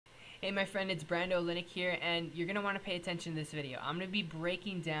Hey my friend, it's Brando Linick here, and you're going to want to pay attention to this video. I'm going to be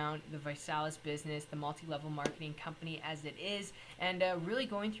breaking down the Visalus business, the multi-level marketing company as it is, and really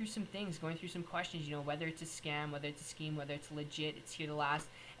going through some things, going through some questions, whether it's a scam, whether it's a scheme, whether it's legit, it's here to last,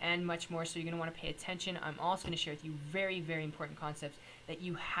 and much more. So you're going to want to pay attention. I'm also going to share with you very, very important concepts that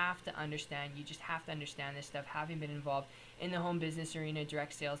you have to understand. You just have to understand this stuff, having been involved in the home business arena,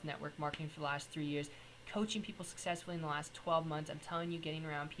 direct sales, network marketing for the last 3 years, coaching people successfully in the last 12 months. I'm telling you, getting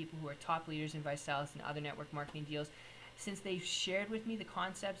around people who are top leaders in Visalus and other network marketing deals, since they've shared with me the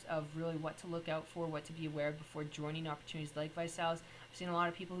concepts of really what to look out for, what to be aware of before joining opportunities like Visalus. I've seen a lot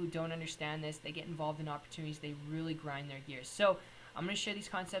of people who don't understand this. They get involved in opportunities, they really grind their gears. So I'm going to share these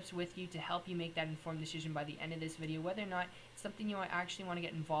concepts with you to help you make that informed decision by the end of this video, whether or not it's something you actually want to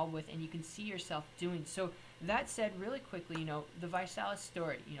get involved with and you can see yourself doing. So that said, really quickly, the Visalus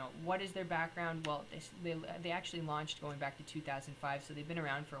story, what is their background? Well, they actually launched going back to 2005, so they've been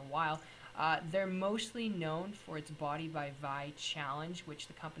around for a while. They're mostly known for its Body by Vi challenge, which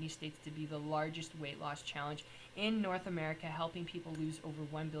the company states to be the largest weight loss challenge in North America, helping people lose over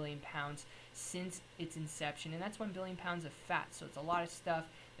 1 billion pounds since its inception. And that's 1 billion pounds of fat, so it's a lot of stuff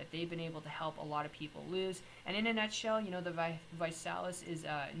that they've been able to help a lot of people lose. And in a nutshell, the Visalus is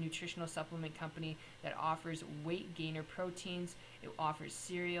a nutritional supplement company that offers weight gainer proteins. It offers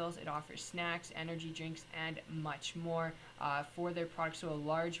cereals, it offers snacks, energy drinks, and much more for their products. So a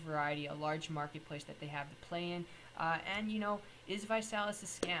large variety, a large marketplace that they have to play in. And is Visalus a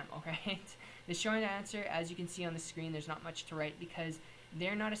scam? Okay, the short answer, as you can see on the screen, there's not much to write because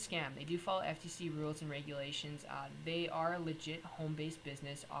they're not a scam. They do follow FTC rules and regulations. They are a legit home-based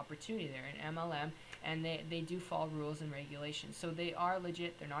business opportunity. They're an MLM, and they do follow rules and regulations. So they are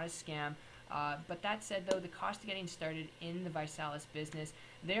legit. They're not a scam. But that said, though, the cost of getting started in the Visalus business,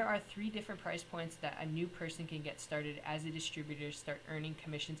 there are 3 different price points that a new person can get started as a distributor, start earning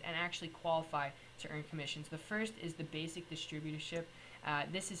commissions, and actually qualify to earn commissions. The first is the basic distributorship.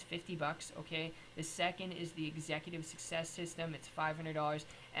 This is $50, okay? The second is the Executive Success System. It's $500.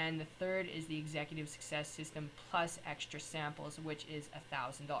 And the third is the Executive Success System plus extra samples, which is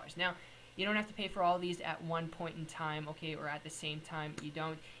 $1,000. Now, you don't have to pay for all these at one point in time, okay, or at the same time. You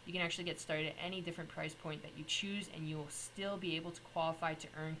don't. You can actually get started at any different price point that you choose, and you will still be able to qualify to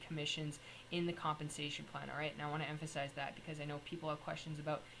earn commissions in the compensation plan, all right? And I want to emphasize that because I know people have questions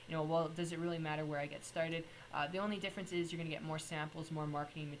about, well, does it really matter where I get started? The only difference is you're going to get more samples, more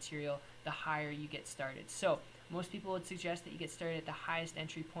marketing material, the higher you get started. So most people would suggest that you get started at the highest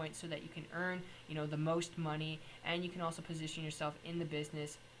entry point so that you can earn, the most money, and you can also position yourself in the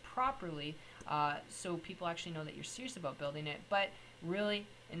business properly, so people actually know that you're serious about building it. But really,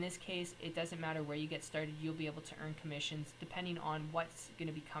 in this case, it doesn't matter where you get started. You'll be able to earn commissions depending on what's going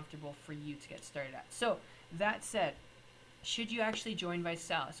to be comfortable for you to get started at. So that said, should you actually join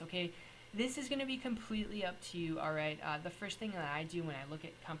Visalus? Okay, this is going to be completely up to you, all right? The first thing that I do when I look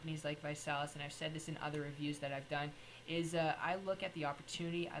at companies like Visalus, and I've said this in other reviews that I've done, is I look at the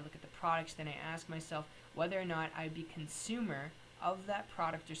opportunity, I look at the products, then I ask myself whether or not I'd be consumer of that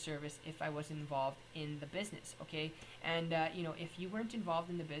product or service if I was involved in the business, okay? And if you weren't involved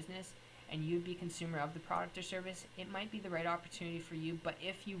in the business and you'd be consumer of the product or service, it might be the right opportunity for you. But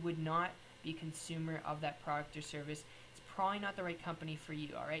if you would not be consumer of that product or service, it's probably not the right company for you,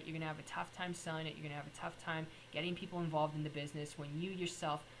 all right? You're gonna have a tough time selling it. You're gonna have a tough time getting people involved in the business when you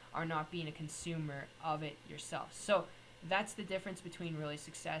yourself are not being a consumer of it yourself. So that's the difference between really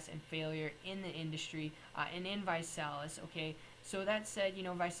success and failure in the industry and in Visalus, okay? So that said,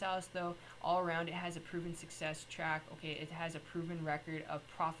 Visalus, though, all around, it has a proven success track, okay? It has a proven record of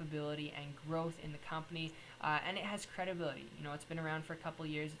profitability and growth in the company, and it has credibility. It's been around for a couple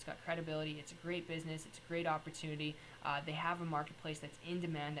years. It's got credibility. It's a great business. It's a great opportunity. They have a marketplace that's in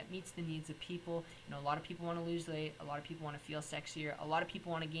demand, that meets the needs of people. A lot of people want to lose weight. A lot of people want to feel sexier. A lot of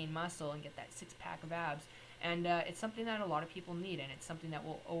people want to gain muscle and get that 6-pack of abs. And it's something that a lot of people need, and it's something that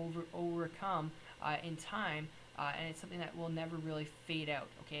will overcome in time, and it's something that will never really fade out,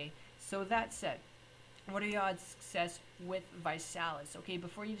 okay? So that said, what are your odds of success with Visalus? Okay,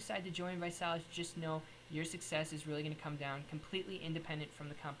 before you decide to join Visalus, just know your success is really going to come down completely independent from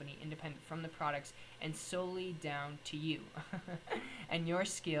the company, independent from the products, and solely down to you and your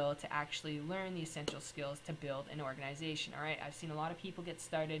skill to actually learn the essential skills to build an organization, all right? I've seen a lot of people get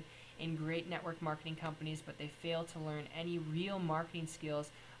started in great network marketing companies, but they fail to learn any real marketing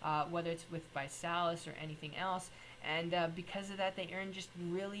skills, whether it's with Visalus or anything else. And because of that, they earn just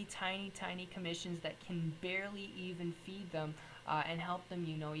really tiny commissions that can barely even feed them and help them,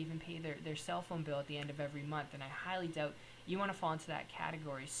 even pay their cell phone bill at the end of every month. And I highly doubt you want to fall into that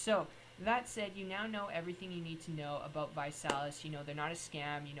category. So That said, you now know everything you need to know about Visalus. You know they're not a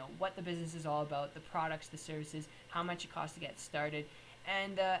scam. You know what the business is all about, the products, the services, how much it costs to get started.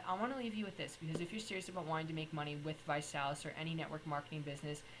 And I want to leave you with this, because if you're serious about wanting to make money with Visalus or any network marketing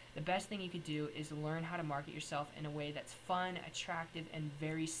business, the best thing you could do is learn how to market yourself in a way that's fun, attractive, and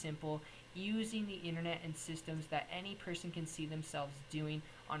very simple, using the internet and systems that any person can see themselves doing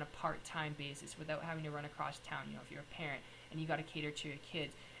on a part-time basis without having to run across town. You know, if you're a parent and you got to cater to your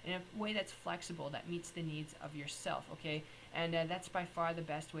kids in a way that's flexible, that meets the needs of yourself, okay? And that's by far the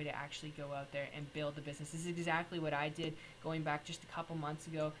best way to actually go out there and build a business. This is exactly what I did going back just a couple months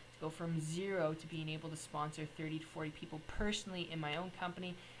ago, to go from zero to being able to sponsor 30 to 40 people personally in my own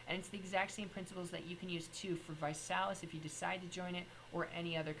company. And it's the exact same principles that you can use too for Visalus if you decide to join it, or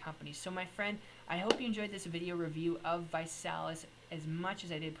any other company. So my friend, I hope you enjoyed this video review of Visalus as much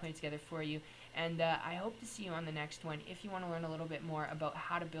as I did putting it together for you. And I hope to see you on the next one. If you want to learn a little bit more about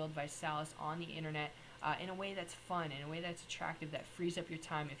how to build Visalus on the internet in a way that's fun, in a way that's attractive, that frees up your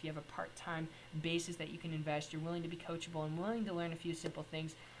time. If you have a part-time basis that you can invest, you're willing to be coachable and willing to learn a few simple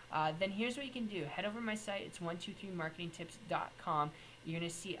things, then here's what you can do. Head over to my site. It's 123marketingtips.com. You're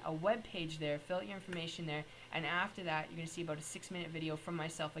going to see a web page there. Fill out your information there. And after that, you're going to see about a 6-minute video from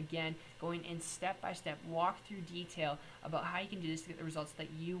myself, again, going in step-by-step, walk-through detail about how you can do this to get the results that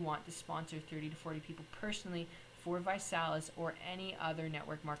you want to sponsor 30 to 40 people personally for Visalus or any other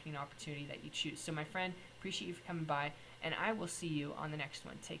network marketing opportunity that you choose. So my friend, appreciate you for coming by, and I will see you on the next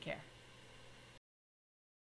one. Take care.